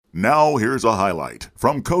Now here's a highlight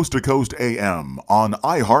from Coast to Coast AM on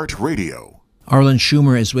iHeartRadio. Arlen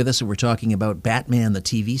Schumer is with us, and we're talking about Batman, the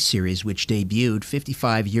TV series, which debuted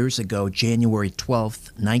 55 years ago, January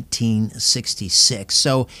 12th, 1966.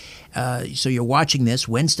 So you're watching this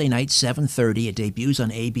Wednesday night, 7:30. It debuts on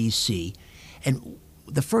ABC. And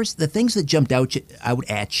the things that jumped out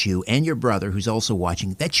at you and your brother, who's also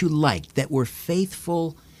watching, that you liked, that were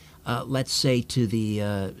faithful, let's say, to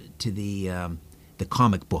the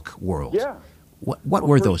comic book world. Yeah. What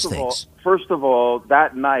were those things? First of all,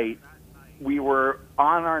 that night, we were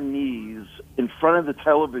on our knees in front of the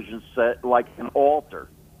television set like an altar,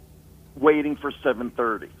 waiting for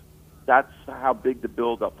 7:30. That's how big the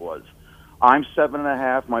buildup was. I'm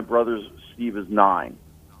 7.5. My brother Steve is 9.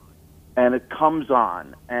 And it comes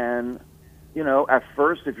on. And, at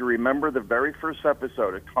first, if you remember the very first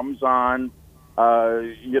episode, it comes on,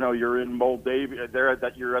 you're in Moldavia,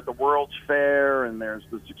 you're at the World's Fair, and there's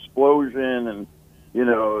this explosion, and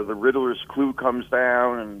the Riddler's clue comes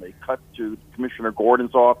down, and they cut to Commissioner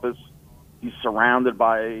Gordon's office. He's surrounded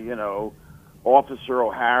by, Officer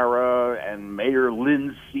O'Hara and Mayor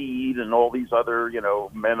Linseed and all these other,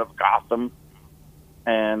 men of Gotham.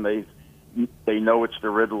 And they know it's the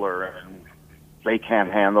Riddler, and they can't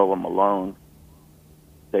handle him alone.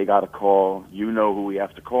 They got to call. You know who we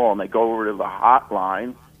have to call. And they go over to the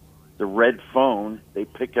hotline, the red phone. They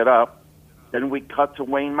pick it up. Then we cut to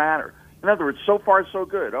Wayne Manor. In other words, so far so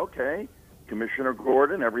good. Okay, Commissioner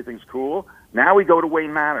Gordon, everything's cool. Now we go to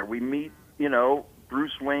Wayne Manor. We meet,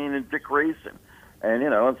 Bruce Wayne and Dick Grayson. And,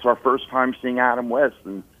 it's our first time seeing Adam West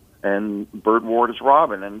and Burt Ward as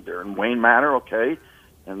Robin. And they're in Wayne Manor, okay.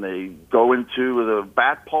 And they go into the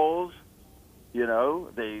bat poles.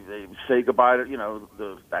 They say goodbye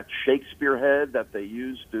to, that Shakespeare head that they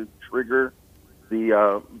used to trigger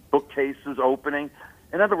the bookcases opening.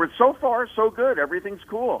 In other words, so far so good. Everything's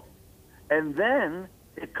cool. And then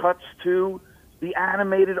it cuts to the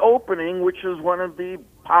animated opening, which is one of the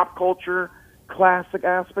pop culture classic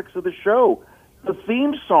aspects of the show. The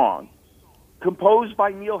theme song, composed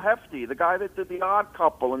by Neil Hefti, the guy that did The Odd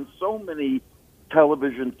Couple and so many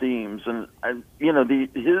television themes. And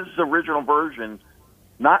his original version,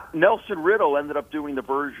 not Nelson Riddle ended up doing the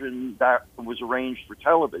version that was arranged for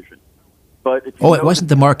television. But it wasn't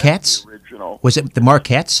the Marquettes? Original. Was it the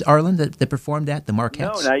Marquettes, Arlen, that performed that? The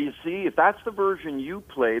Marquettes? No, now you see, if that's the version you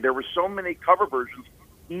play, there were so many cover versions.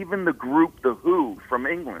 Even the group The Who from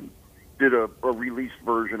England did a released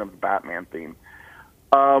version of the Batman theme.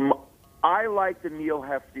 I like the Neil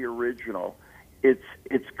Hefti original.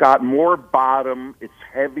 It's got more bottom. It's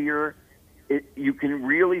heavier. You can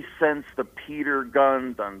really sense the Peter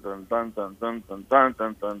Gunn dun dun dun dun dun dun dun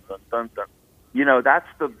dun dun dun dun dun.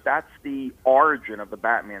 That's the origin of the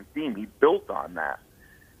Batman theme. He built on that.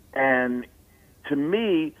 And to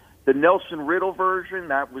me, the Nelson Riddle version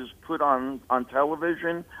that was put on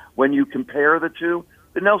television, when you compare the two,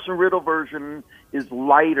 the Nelson Riddle version is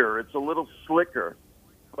lighter. It's a little slicker.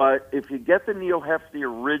 But if you get the Neil Hefti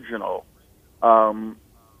original,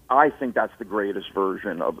 I think that's the greatest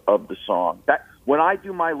version of the song. That when I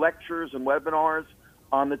do my lectures and webinars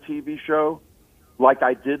on the TV show, like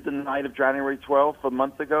I did the night of January 12th a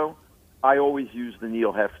month ago, I always use the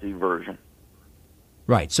Neil Hefti version.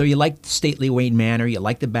 Right. So you like Stately Wayne Manor, you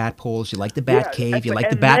like the Bat Poles, you like the Bat Cave, you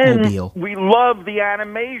like the Batmobile. We love the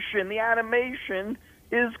animation. The animation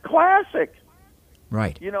is classic.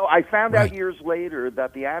 Right. I found out years later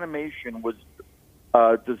that the animation was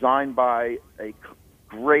designed by a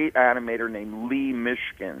great animator named Lee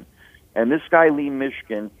Mishkin. And this guy, Lee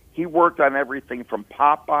Mishkin, he worked on everything from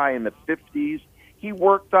Popeye in the 50s. He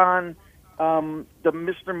worked on the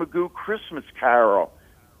Mr. Magoo Christmas Carol,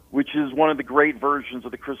 which is one of the great versions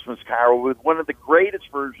of the Christmas Carol, with one of the greatest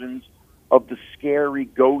versions of the scary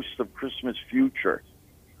ghost of Christmas Future.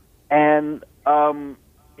 And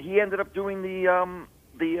he ended up doing the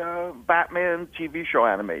Batman TV show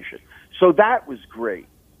animation. So that was great.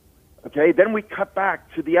 Okay, then we cut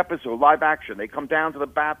back to the episode, live action. They come down to the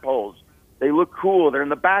Bat Poles. They look cool. They're in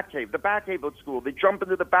the Batcave. The Batcave looks cool. They jump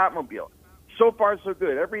into the Batmobile. So far, so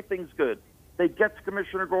good. Everything's good. They get to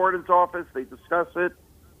Commissioner Gordon's office. They discuss it.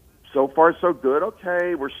 So far, so good.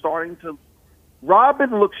 Okay, we're starting to...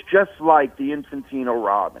 Robin looks just like the Infantino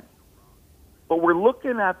Robin. But we're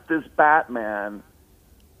looking at this Batman,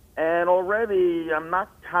 and already I'm not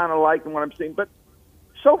kind of liking what I'm seeing. But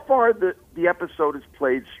so far, the episode is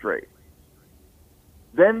played straight.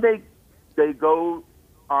 Then they go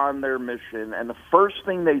on their mission, and the first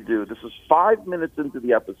thing they do, this is 5 minutes into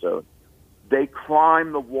the episode, they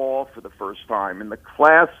climb the wall for the first time in the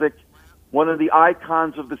classic one of the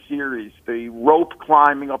icons of the series, the rope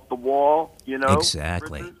climbing up the wall,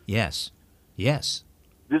 Exactly. Richard? Yes. Yes.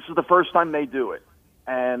 This is the first time they do it.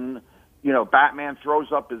 And, Batman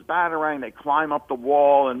throws up his Batarang, they climb up the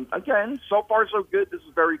wall, and again, so far so good, this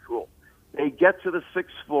is very cool. They get to the 6th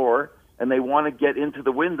floor, and they want to get into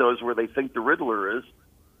the windows where they think the Riddler is,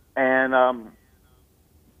 and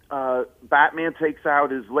Batman takes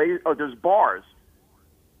out his laser. Oh, there's bars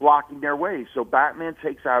blocking their way. So Batman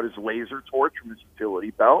takes out his laser torch from his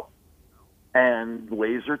utility belt and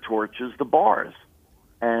laser torches the bars.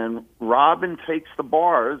 And Robin takes the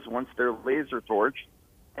bars once they're laser torched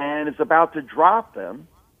and is about to drop them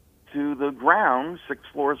to the ground 6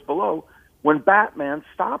 floors below when Batman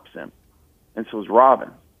stops him and says,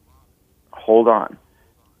 "Robin, hold on.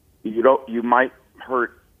 You might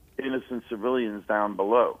hurt innocent civilians down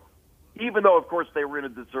below." Even though, of course, they were in a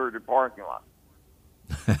deserted parking lot.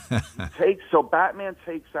 So Batman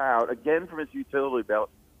takes out, again from his utility belt,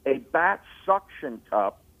 a bat suction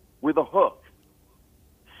cup with a hook,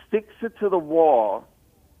 sticks it to the wall,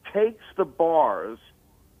 takes the bars,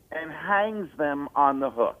 and hangs them on the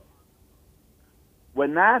hook.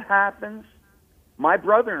 When that happens, my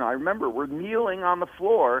brother and I, remember, we're kneeling on the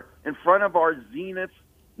floor in front of our Zenith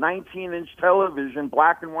 19-inch television,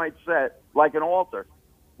 black and white set, like an altar.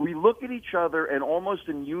 We look at each other, and almost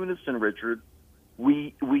in unison, Richard,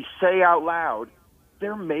 we say out loud,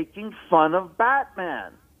 "They're making fun of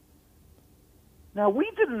Batman." Now,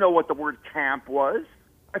 we didn't know what the word camp was.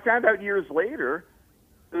 I found out years later,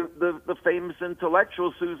 the famous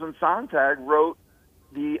intellectual Susan Sontag wrote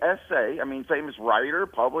the essay. Famous writer,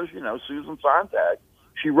 published, Susan Sontag.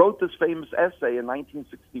 She wrote this famous essay in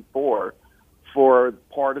 1964 for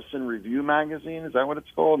Partisan Review magazine. Is that what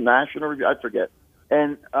it's called? National Review? I forget.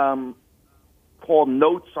 And called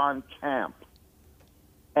Notes on Camp.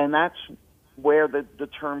 And that's where the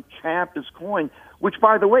term camp is coined, which,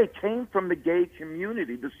 by the way, came from the gay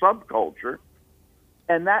community, the subculture.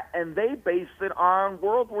 And they based it on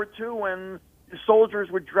World War II, when the soldiers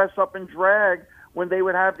would dress up in drag when they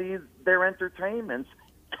would have their entertainments,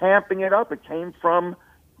 camping it up. It came from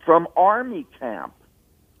army camp.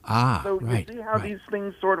 So right. You see how these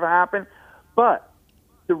things sort of happen? But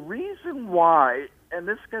the reason why, and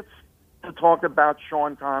this gets to talk about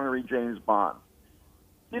Sean Connery, James Bond.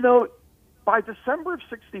 By December of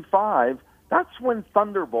 '65, that's when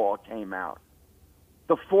Thunderball came out.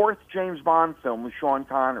 The 4th James Bond film with Sean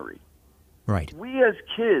Connery. Right. We as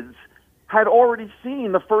kids had already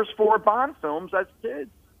seen the first 4 Bond films as kids.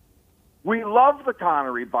 We love the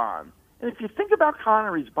Connery Bond. And if you think about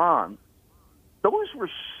Connery's Bond, those were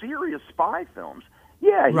serious spy films.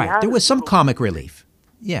 Yeah, right. There was some comic relief.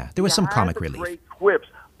 Yeah, there was some comic relief. Great quips.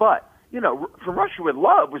 But, From Russia with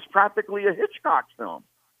Love was practically a Hitchcock film.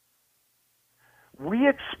 We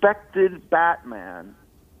expected Batman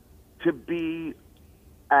to be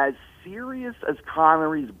as serious as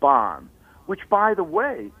Connery's Bond, which, by the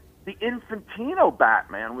way, the Infantino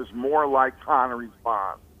Batman was more like Connery's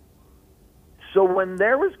Bond. So when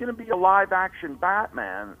there was going to be a live-action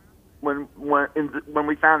Batman, when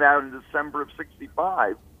we found out in December of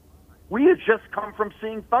 '65, we had just come from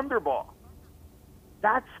seeing Thunderball.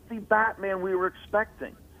 That's the Batman we were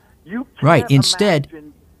expecting. You can't right. Instead,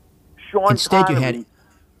 Sean Connery you had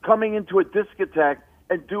coming into a discotheque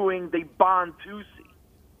and doing the Bond-Tusi.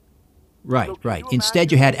 Right, So right.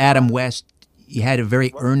 Instead, you had Adam West. You had a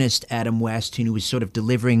very earnest Adam West who was sort of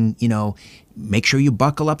delivering, make sure you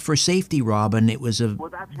buckle up for safety, Robin. It was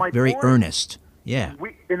very earnest. Yeah.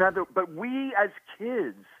 But we as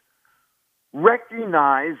kids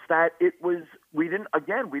recognized that it was, we didn't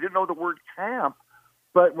know the word camp,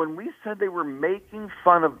 but when we said they were making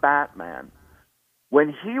fun of Batman,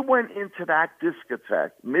 when he went into that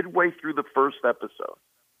discotheque midway through the first episode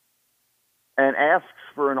and asks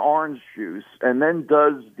for an orange juice and then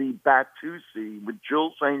does the Batusi with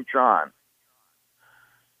Jill St. John,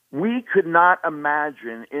 we could not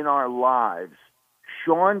imagine in our lives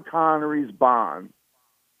Sean Connery's Bond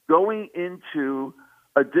going into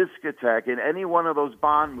a discotheque in any one of those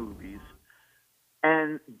Bond movies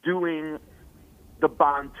and doing the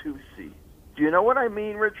Bond-Tusi. Do you know what I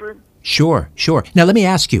mean, Richard? Sure. Now, let me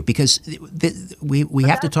ask you, because we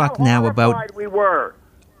have to talk now about... we were.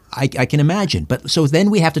 I can imagine. But so then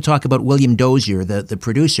we have to talk about William Dozier, the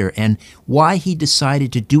producer, and why he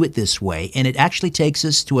decided to do it this way. And it actually takes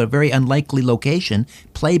us to a very unlikely location,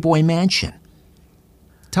 Playboy Mansion.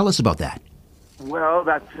 Tell us about that. Well,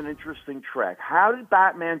 that's an interesting trek. How did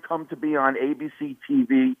Batman come to be on ABC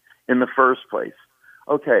TV in the first place?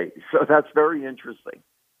 Okay, so that's very interesting.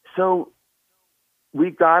 So we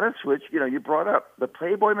got to switch. You know, you brought up the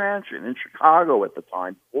Playboy Mansion in Chicago at the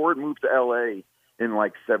time. Ford moved to L.A. in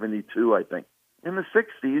like 72, I think. In the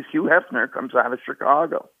 60s, Hugh Hefner comes out of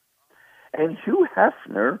Chicago. And Hugh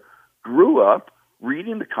Hefner grew up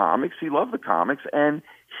reading the comics. He loved the comics. And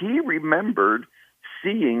he remembered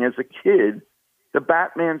seeing as a kid the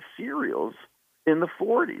Batman serials in the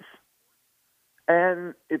 40s.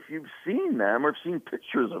 And if you've seen them or seen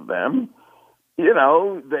pictures of them, you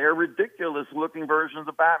know, they're ridiculous-looking versions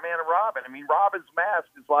of Batman and Robin. I mean, Robin's mask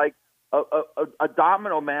is like a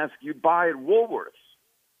domino mask you'd buy at Woolworths.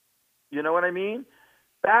 You know what I mean?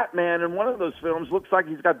 Batman in one of those films looks like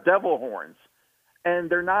he's got devil horns. And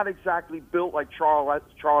they're not exactly built like Charles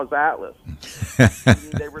Atlas. I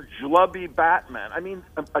mean, they were schlubby Batman. I mean,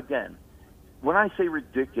 again, when I say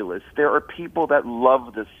ridiculous, there are people that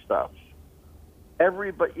love this stuff.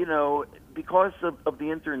 Everybody, you know, because of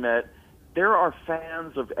the Internet, there are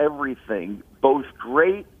fans of everything, both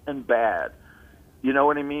great and bad. You know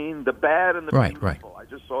what I mean? The bad and the beautiful. Right. I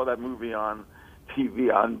just saw that movie on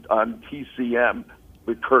TV on TCM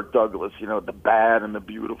with Kirk Douglas. You know, the bad and the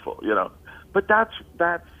beautiful. You know, but that's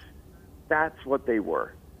what they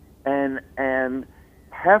were, and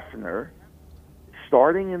Hefner,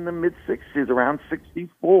 starting in the mid '60s, around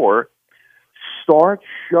 '64, starts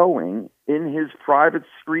showing in his private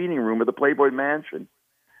screening room of the Playboy Mansion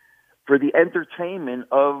for the entertainment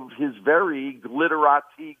of his very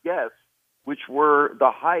glitterati guests, which were the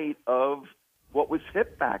height of what was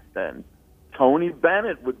hip back then. Tony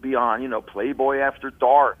Bennett would be on, you know, Playboy After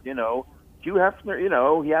Dark, you know. Hugh Hefner, you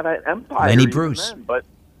know, he had an empire. Lenny Bruce. Then, but,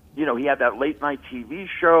 you know, he had that late night TV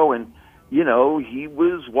show, and, you know, he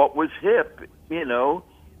was what was hip, you know.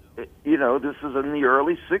 You know, this is in the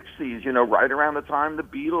early 60s, you know, right around the time the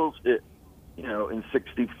Beatles hit, you know, in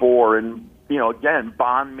 64. And, you know, again,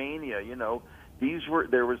 Bond Mania, you know,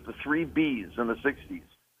 there was the three Bs in the 60s,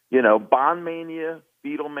 you know, Bond Mania,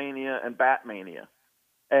 Beatlemania, and Batmania.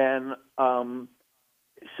 And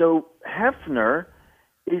so Hefner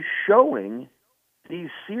is showing these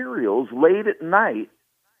serials late at night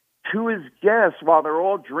to his guests while they're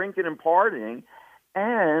all drinking and partying.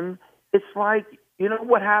 And it's like, you know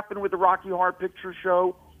what happened with the Rocky Horror Picture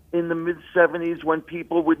Show in the mid-'70s when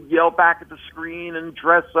people would yell back at the screen and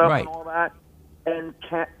dress up and all that, and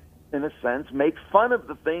can't, in a sense, make fun of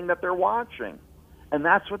the thing that they're watching. And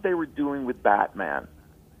that's what they were doing with Batman,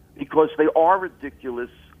 because they are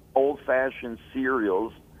ridiculous, old-fashioned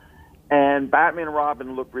serials, and Batman and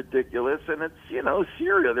Robin look ridiculous, and it's, you know,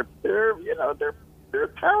 serial. They're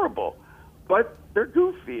terrible, but they're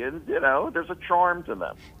goofy, and, you know, there's a charm to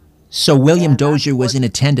them. So William Dozier was in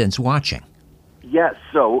attendance watching. Yes.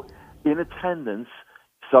 So in attendance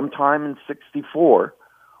sometime in '64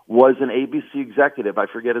 was an ABC executive. I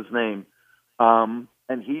forget his name.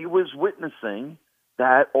 And he was witnessing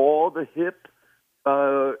that all the hip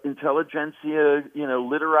intelligentsia, you know,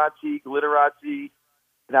 glitterati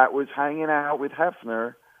that was hanging out with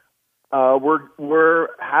Hefner were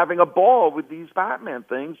having a ball with these Batman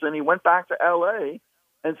things. And he went back to L.A.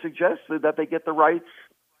 and suggested that they get the rights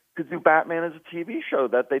to do Batman as a TV show,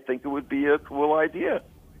 that they think it would be a cool idea.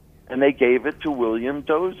 And they gave it to William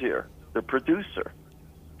Dozier, the producer,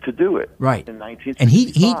 to do it. Right. In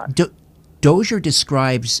 1965. And Dozier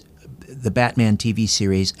describes the Batman TV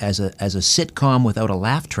series as a sitcom without a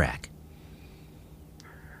laugh track.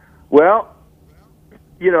 Well,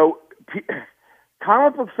 you know,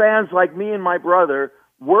 comic book fans like me and my brother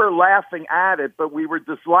were laughing at it, but we were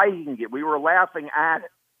disliking it. We were laughing at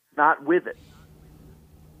it, not with it.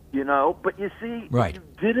 You know, but you see, right. You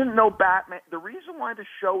didn't know Batman. The reason why the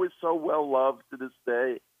show is so well loved to this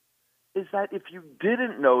day is that if you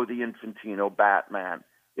didn't know the Infantino Batman,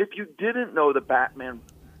 if you didn't know the Batman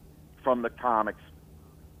from the comics,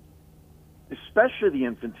 especially the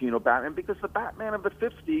Infantino Batman, because the Batman of the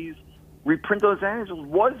 50s, reprint Los Angeles,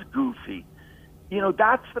 was goofy. You know,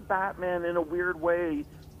 that's the Batman in a weird way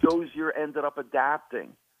Dozier ended up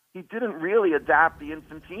adapting. He didn't really adapt the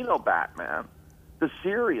Infantino Batman, the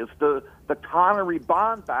serious, the Connery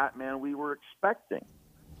Bond Batman we were expecting.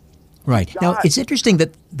 Right. Now, it's interesting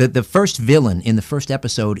that the first villain in the first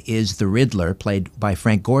episode is the Riddler, played by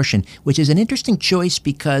Frank Gorshin, which is an interesting choice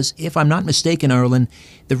because, if I'm not mistaken, Arlen,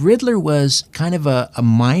 the Riddler was kind of a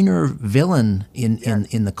minor villain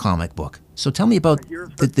in the comic book. So tell me about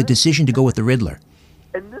the decision to go with the Riddler.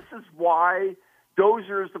 And this is why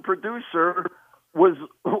Dozier, as the producer, was,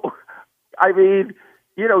 I mean,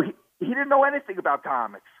 you know, he didn't know anything about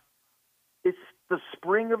comics. It's the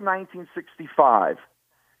spring of 1965.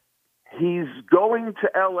 He's going to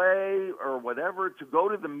L.A. or whatever to go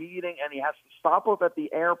to the meeting, and he has to stop off at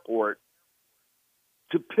the airport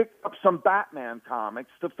to pick up some Batman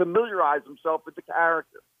comics to familiarize himself with the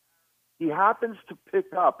character. He happens to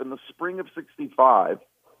pick up in the spring of '65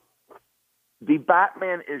 the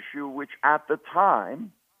Batman issue, which at the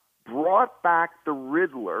time brought back the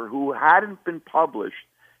Riddler, who hadn't been published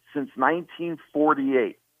since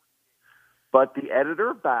 1948. But the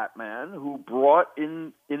editor of Batman, who brought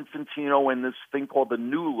in Infantino in this thing called the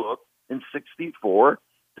New Look in '64,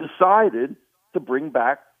 decided to bring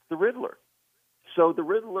back the Riddler. So the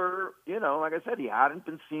Riddler, like I said, he hadn't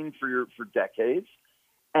been seen for decades.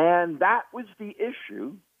 And that was the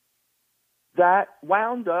issue that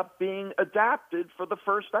wound up being adapted for the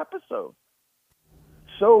first episode.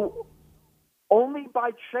 So only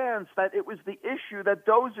by chance that it was the issue that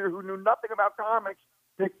Dozier, who knew nothing about comics,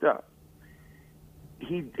 picked up.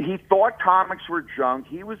 He thought comics were junk.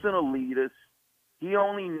 He was an elitist. He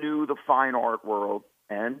only knew the fine art world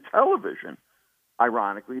and television,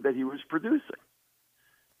 ironically, that he was producing.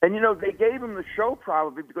 And, they gave him the show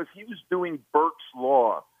probably because he was doing Burke's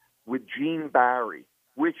Law with Gene Barry,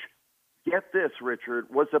 which, get this, Richard,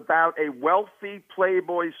 was about a wealthy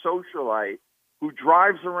playboy socialite who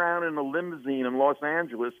drives around in a limousine in Los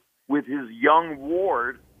Angeles with his young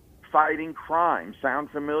ward fighting crime. Sound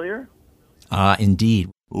familiar? Indeed.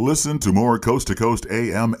 Listen to more Coast to Coast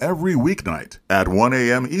AM every weeknight at 1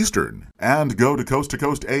 a.m. Eastern and go to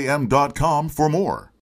coasttocoastam.com for more.